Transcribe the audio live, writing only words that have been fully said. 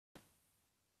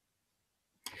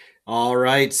All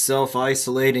right,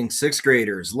 self-isolating sixth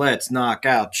graders, let's knock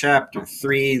out chapter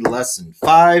 3, lesson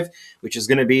 5, which is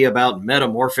going to be about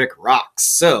metamorphic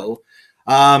rocks.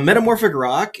 Metamorphic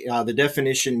rock, the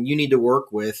definition you need to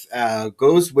work with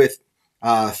goes with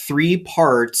three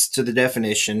parts to the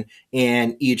definition,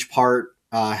 and each part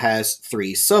has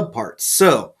three subparts.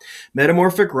 So,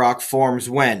 metamorphic rock forms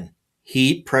when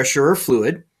heat, pressure, or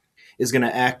fluid is going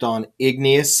to act on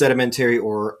igneous, sedimentary,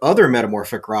 or other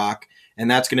metamorphic rock, and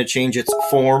that's going to change its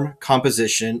form,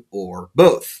 composition, or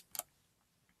both.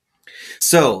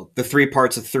 So, the three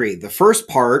parts of three. The first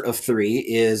part of three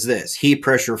is this: heat,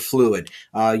 pressure, fluid.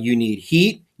 You need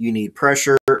heat, you need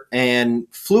pressure, and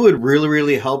fluid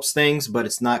really helps things, but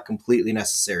it's not completely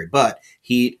necessary. But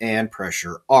heat and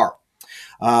pressure are.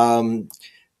 Um,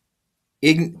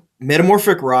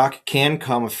 Metamorphic rock can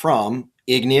come from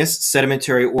igneous,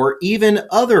 sedimentary, or even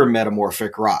other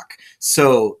metamorphic rock.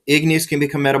 So igneous can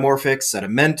become metamorphic,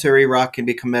 sedimentary rock can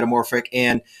become metamorphic,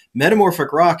 and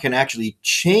metamorphic rock can actually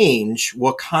change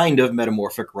what kind of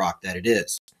metamorphic rock that it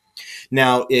is.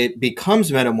 Now, it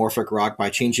becomes metamorphic rock by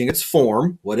changing its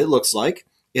form, what it looks like,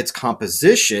 its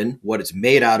composition, what it's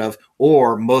made out of,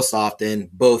 or most often,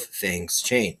 both things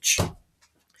change.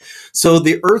 So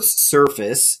the Earth's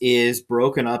surface is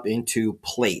broken up into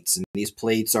plates, and these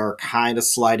plates are kind of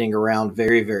sliding around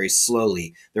very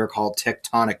slowly. They're called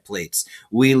tectonic plates.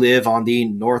 We live on the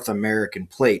North American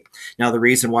plate. Now, the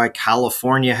reason why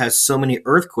California has so many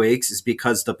earthquakes is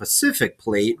because the Pacific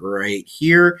plate right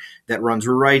here that runs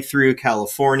right through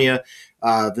California,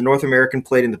 the North American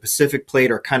plate and the Pacific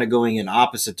plate are kind of going in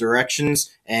opposite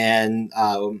directions, and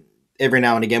every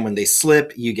now and again when they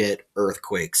slip, you get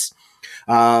earthquakes.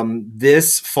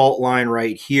 This fault line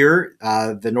right here,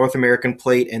 the North American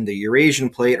plate and the Eurasian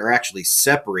plate are actually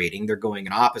separating. They're going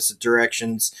in opposite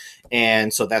directions,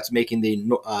 and so that's making the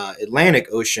Atlantic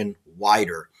Ocean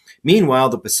wider. Meanwhile,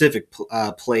 the Pacific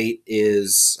plate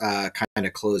is kind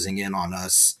of closing in on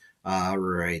us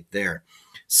right there.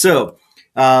 So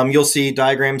you'll see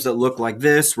diagrams that look like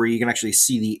this, where you can actually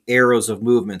see the arrows of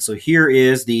movement. So here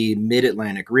is the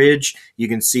mid-Atlantic ridge. You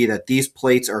can see that these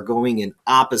plates are going in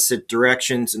opposite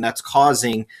directions, and that's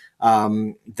causing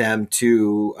them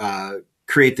to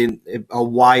create a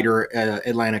wider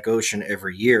Atlantic Ocean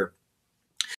every year.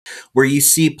 Where you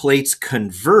see plates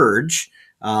converge,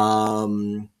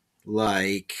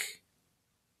 like,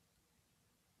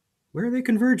 where are they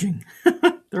converging?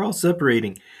 They're all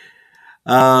separating.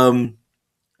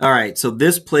 All right, so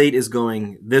this plate is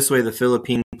going this way, the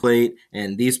Philippine plate,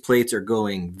 and these plates are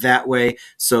going that way.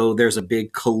 So there's a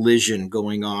big collision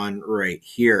going on right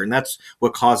here, and that's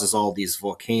what causes all these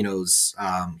volcanoes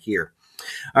here.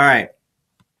 All right.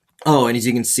 Oh, and as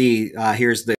you can see,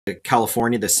 here's the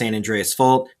California, the San Andreas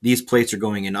Fault. These plates are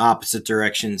going in opposite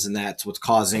directions, and that's what's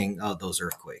causing those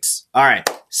earthquakes. All right,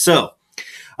 so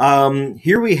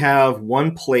here we have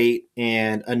one plate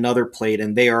and another plate,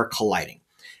 and they are colliding.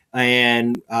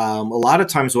 And a lot of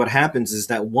times what happens is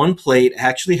that one plate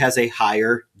actually has a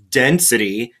higher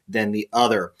density than the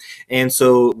other. And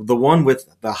so the one with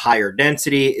the higher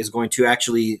density is going to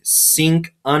actually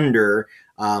sink under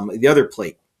the other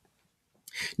plate.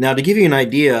 Now, to give you an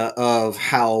idea of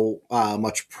how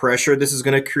much pressure this is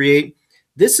going to create,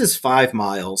 this is 5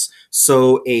 miles.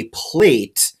 So a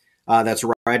plate that's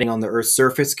riding on the Earth's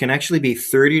surface can actually be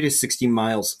 30 to 60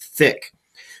 miles thick.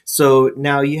 So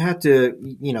now you have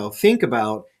to, think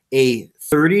about a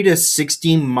 30 to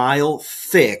 60 mile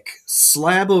thick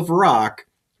slab of rock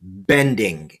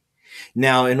bending.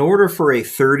 Now, in order for a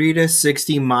 30 to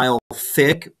 60 mile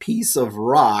thick piece of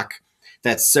rock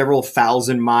that's several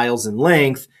thousand miles in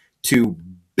length to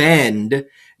bend,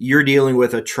 you're dealing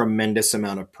with a tremendous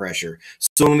amount of pressure.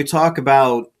 So when we talk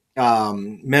about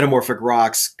metamorphic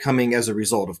rocks coming as a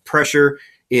result of pressure,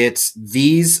 it's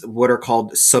these what are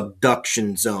called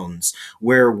subduction zones,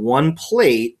 where one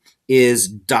plate is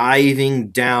diving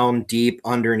down deep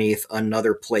underneath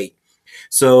another plate.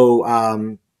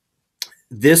 So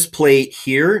this plate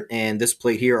here and this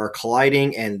plate here are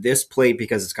colliding, and this plate,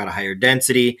 because it's got a higher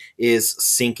density, is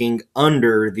sinking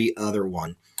under the other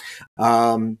one.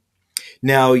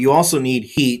 Now, you also need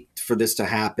heat for this to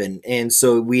happen. And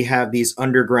so we have these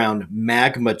underground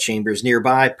magma chambers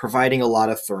nearby, providing a lot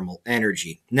of thermal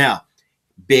energy. Now,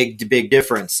 big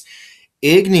difference.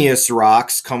 Igneous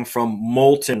rocks come from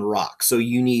molten rock. So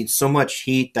you need so much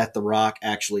heat that the rock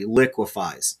actually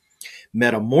liquefies.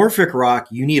 Metamorphic rock,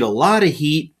 you need a lot of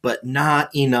heat, but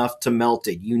not enough to melt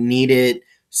it. You need it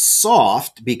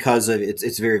soft because of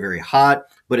it's very hot,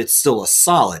 but it's still a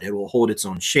solid. It will hold its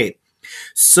own shape.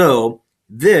 So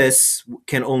this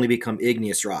can only become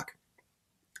igneous rock.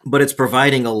 but it's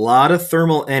providing a lot of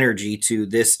thermal energy to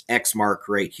this X mark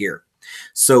right here.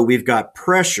 So we've got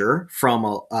pressure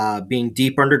from being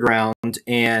deep underground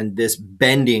and this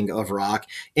bending of rock,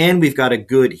 and we've got a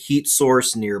good heat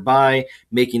source nearby,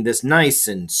 making this nice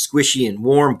and squishy and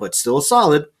warm, but still a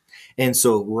solid. And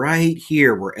so right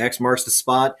here where X marks the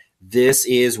spot, this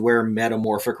is where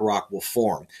metamorphic rock will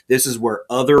form. This is where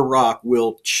other rock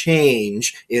will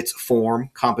change its form,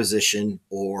 composition,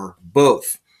 or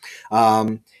both.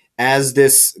 Um, as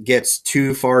this gets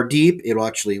too far deep, it'll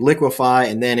actually liquefy,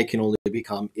 and then it can only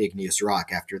become igneous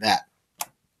rock after that. All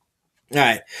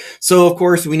right, so of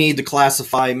course we need to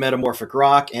classify metamorphic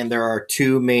rock, and there are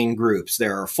two main groups.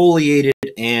 There are foliated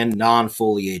and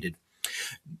non-foliated.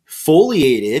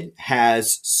 Foliated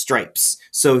has stripes.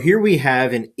 So here we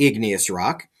have an igneous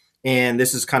rock, and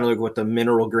this is kind of like what the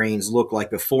mineral grains look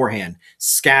like beforehand,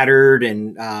 scattered,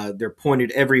 and they're pointed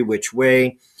every which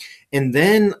way. And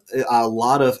then a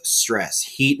lot of stress,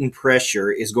 heat and pressure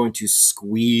is going to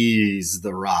squeeze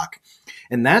the rock.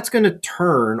 And that's going to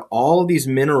turn all of these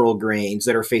mineral grains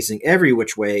that are facing every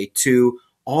which way to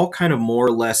all kind of more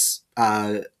or less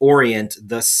orient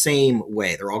the same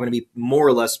way. They're all going to be more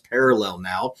or less parallel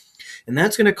now. And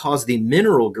that's going to cause the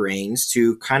mineral grains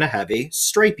to kind of have a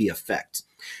stripy effect.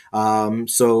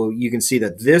 So you can see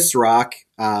that this rock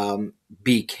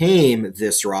became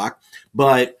this rock,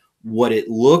 but what it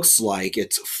looks like,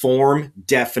 its form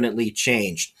definitely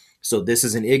changed. So this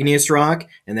is an igneous rock,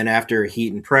 and then after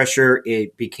heat and pressure,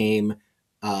 it became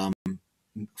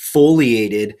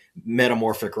foliated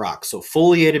metamorphic rock. So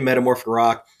foliated metamorphic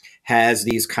rock has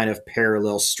these kind of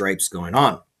parallel stripes going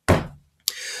on.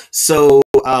 So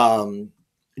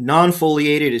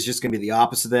non-foliated is just going to be the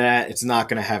opposite of that. It's not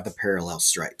going to have the parallel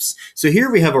stripes. So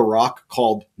here we have a rock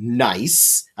called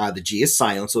gneiss. The G is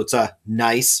silent, so it's a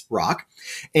gneiss rock.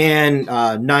 And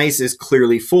gneiss is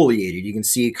clearly foliated. You can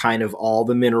see kind of all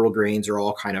the mineral grains are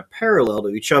all kind of parallel to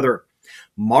each other.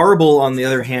 Marble, on the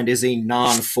other hand, is a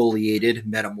non-foliated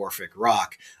metamorphic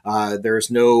rock. There's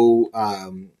no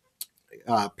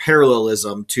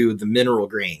parallelism to the mineral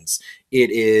grains.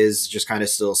 It is just kind of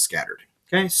still scattered.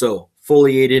 Okay, so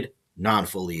foliated,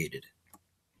 non-foliated.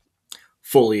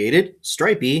 Foliated,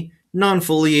 stripy,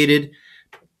 non-foliated,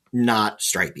 not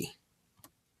stripy.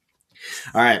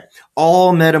 All right,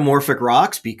 all metamorphic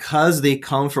rocks, because they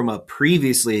come from a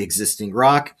previously existing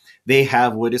rock, they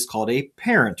have what is called a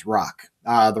parent rock.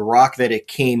 The rock that it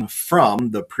came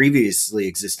from, the previously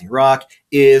existing rock,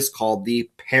 is called the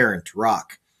parent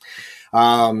rock.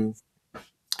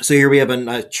 So here we have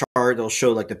a chart that'll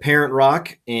show like the parent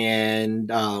rock and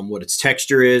what its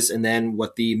texture is, and then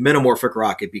what the metamorphic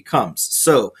rock it becomes.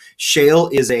 So shale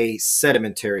is a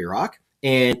sedimentary rock,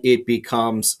 and it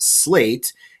becomes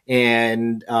slate,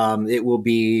 and it will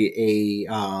be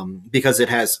a because it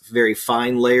has very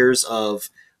fine layers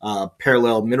of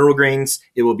parallel mineral grains,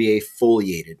 it will be a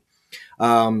foliated.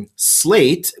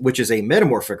 Slate, which is a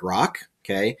metamorphic rock,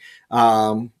 okay,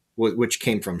 which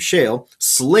came from shale,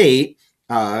 slate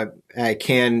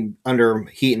can, under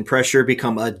heat and pressure,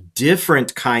 become a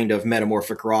different kind of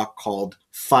metamorphic rock called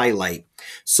phyllite.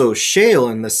 So shale,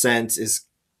 in the sense,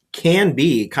 can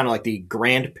be kind of like the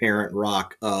grandparent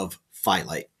rock of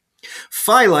phyllite.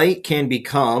 Phyllite can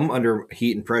become, under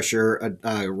heat and pressure,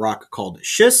 a rock called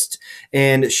schist,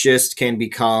 and schist can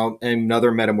become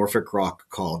another metamorphic rock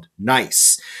called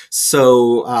gneiss.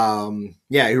 So,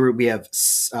 yeah, here we have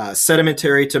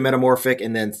sedimentary to metamorphic,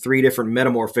 and then three different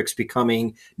metamorphics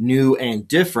becoming new and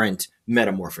different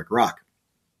metamorphic rock.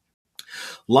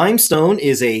 Limestone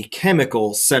is a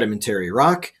chemical sedimentary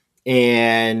rock.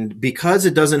 And because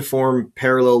it doesn't form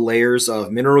parallel layers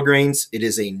of mineral grains, it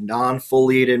is a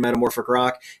non-foliated metamorphic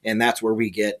rock, and that's where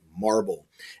we get marble.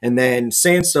 And then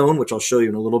sandstone, which I'll show you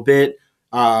in a little bit,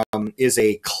 is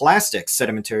a clastic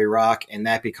sedimentary rock, and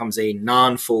that becomes a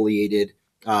non-foliated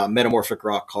metamorphic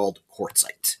rock called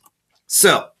quartzite.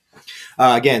 So,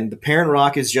 again, the parent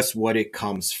rock is just what it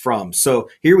comes from. So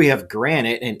here we have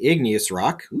granite and igneous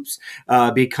rock,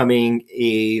 becoming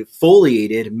a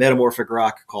foliated metamorphic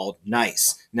rock called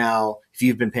gneiss. Now, if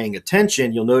you've been paying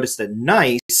attention, you'll notice that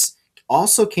gneiss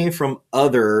also came from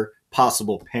other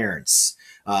possible parents.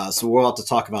 So we'll have to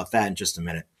talk about that in just a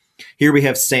minute. Here we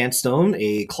have sandstone,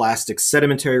 a clastic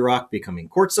sedimentary rock becoming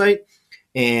quartzite,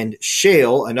 and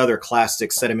shale, another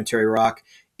clastic sedimentary rock,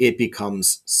 it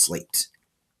becomes slate.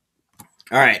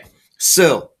 All right,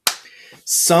 so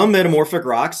some metamorphic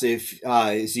rocks,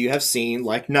 as you have seen,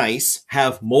 like gneiss,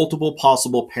 have multiple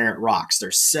possible parent rocks.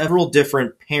 There's several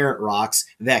different parent rocks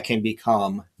that can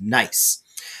become gneiss.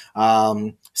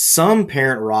 Some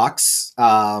parent rocks,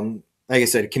 like I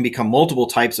said, can become multiple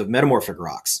types of metamorphic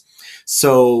rocks.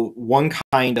 So one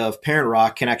kind of parent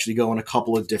rock can actually go in a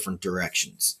couple of different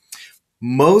directions.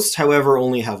 Most, however,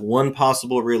 only have one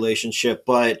possible relationship,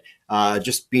 but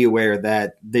just be aware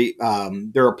that there are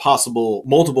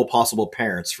multiple possible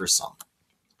parents for some.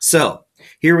 So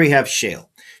here we have shale.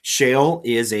 Shale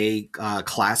is a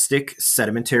clastic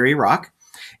sedimentary rock,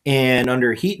 and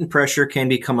under heat and pressure can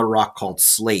become a rock called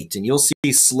slate. And you'll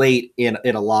see slate in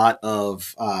a lot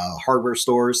of hardware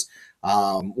stores,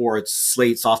 or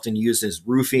slate's often used as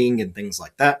roofing and things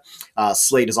like that.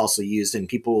 Slate is also used in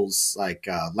people's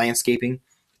landscaping.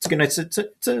 It's good.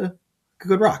 It's a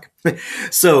good rock.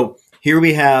 So here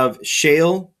we have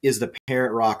shale is the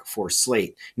parent rock for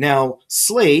slate. Now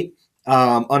slate,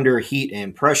 under heat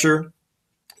and pressure,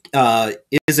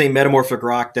 is a metamorphic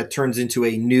rock that turns into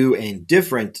a new and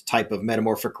different type of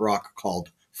metamorphic rock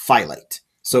called phyllite.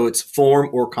 So its form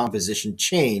or composition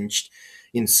changed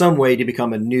in some way to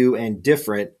become a new and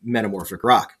different metamorphic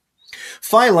rock.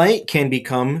 Phyllite can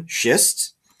become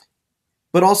schist,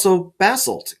 but also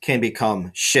basalt can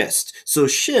become schist. So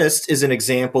schist is an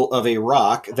example of a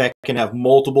rock that can have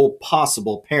multiple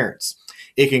possible parents.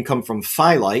 It can come from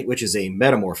phyllite, which is a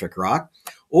metamorphic rock,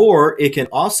 or it can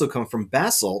also come from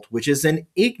basalt, which is an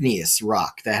igneous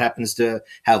rock that happens to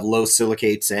have low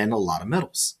silicates and a lot of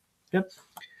metals. Yep.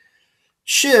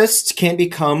 Schist can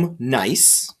become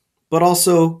gneiss, but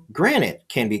also granite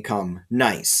can become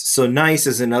gneiss. So gneiss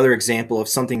is another example of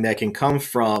something that can come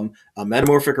from a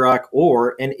metamorphic rock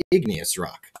or an igneous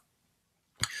rock.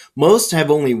 Most have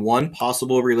only one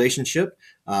possible relationship,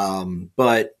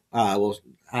 but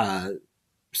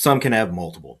some can have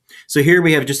multiple. So here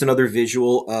we have just another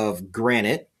visual of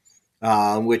granite,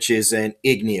 which is an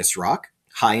igneous rock,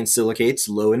 high in silicates,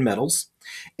 low in metals.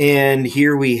 And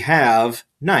here we have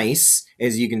gneiss.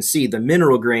 As you can see, the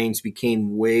mineral grains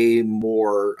became way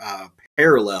more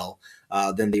parallel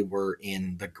than they were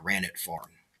in the granite form.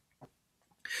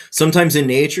 Sometimes in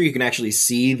nature, you can actually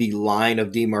see the line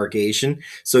of demarcation.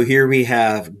 So here we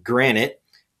have granite,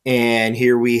 and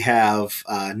here we have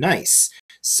gneiss.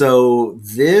 So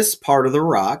this part of the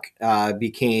rock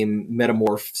became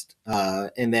metamorphed,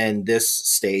 and then this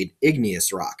stayed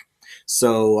igneous rock.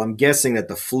 So I'm guessing that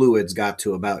the fluids got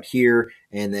to about here,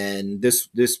 and then this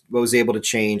was able to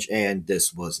change, and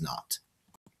this was not.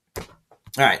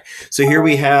 All right, so here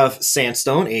we have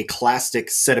sandstone, a clastic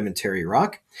sedimentary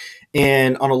rock.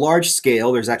 And on a large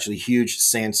scale, there's actually huge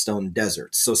sandstone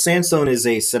deserts. So sandstone is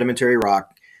a sedimentary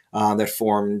rock that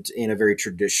formed in a very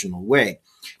traditional way.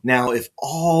 Now, if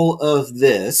all of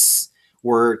this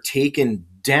were taken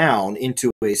down into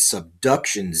a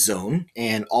subduction zone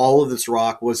and all of this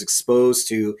rock was exposed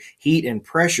to heat and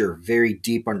pressure very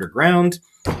deep underground,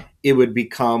 it would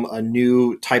become a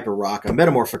new type of rock, a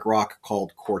metamorphic rock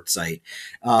called quartzite.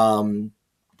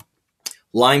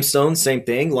 Limestone, same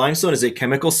thing. Limestone is a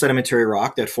chemical sedimentary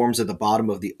rock that forms at the bottom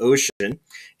of the ocean.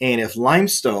 And if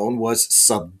limestone was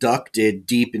subducted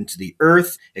deep into the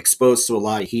earth, exposed to a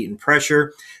lot of heat and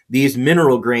pressure, these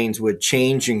mineral grains would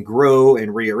change and grow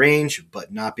and rearrange,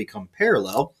 but not become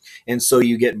parallel. And so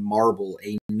you get marble,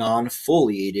 a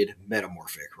non-foliated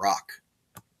metamorphic rock.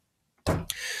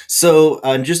 So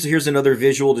just here's another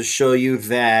visual to show you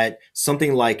that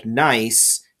something like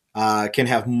gneiss can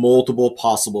have multiple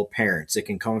possible parents. It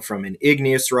can come from an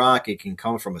igneous rock. It can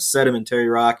come from a sedimentary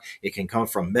rock. It can come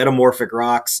from metamorphic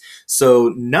rocks.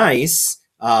 So gneiss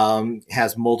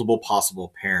has multiple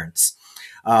possible parents.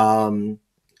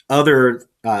 Other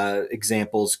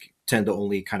examples tend to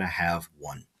only kind of have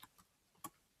one.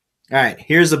 All right,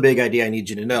 here's a big idea I need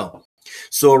you to know.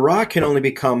 So a rock can only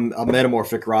become a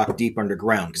metamorphic rock deep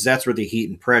underground because that's where the heat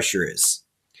and pressure is.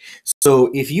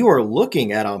 So if you are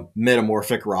looking at a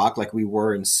metamorphic rock like we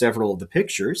were in several of the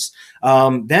pictures,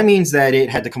 that means that it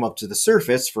had to come up to the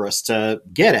surface for us to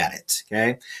get at it,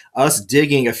 okay? Us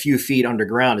digging a few feet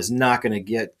underground is not going to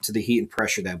get to the heat and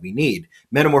pressure that we need.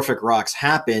 Metamorphic rocks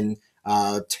happen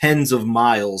tens of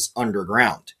miles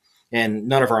underground, and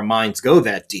none of our minds go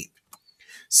that deep.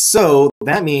 So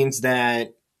that means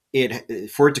that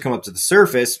for it to come up to the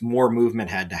surface, more movement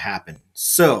had to happen.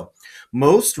 So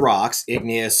most rocks,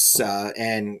 igneous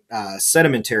and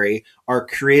sedimentary, are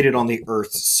created on the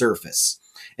Earth's surface.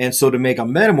 And so to make a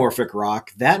metamorphic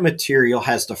rock, that material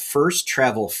has to first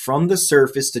travel from the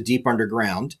surface to deep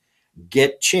underground,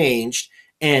 get changed,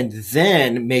 and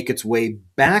then make its way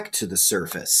back to the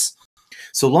surface.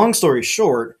 So long story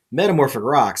short, metamorphic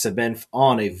rocks have been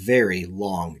on a very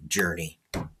long journey.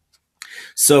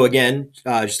 So again,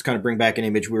 just to kind of bring back an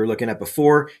image we were looking at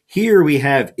before, here we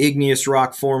have igneous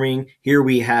rock forming. Here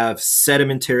we have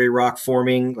sedimentary rock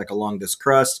forming, like along this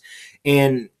crust.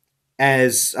 And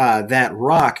as that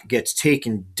rock gets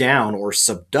taken down or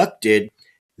subducted,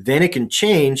 then it can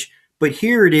change. But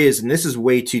here it is, and this is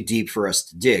way too deep for us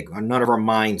to dig. None of our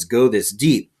minds go this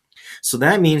deep. So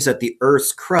that means that the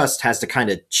Earth's crust has to kind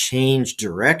of change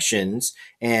directions,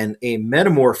 and a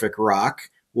metamorphic rock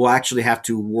will actually have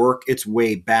to work its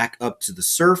way back up to the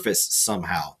surface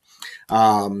somehow.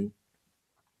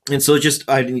 And so just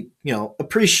I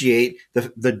appreciate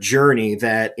the journey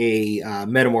that a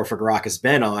metamorphic rock has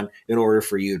been on in order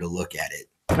for you to look at it.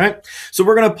 All right, so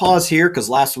we're going to pause here because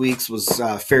last week's was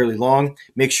fairly long.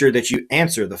 Make sure that you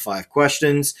answer the 5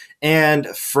 questions. And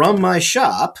from my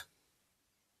shop,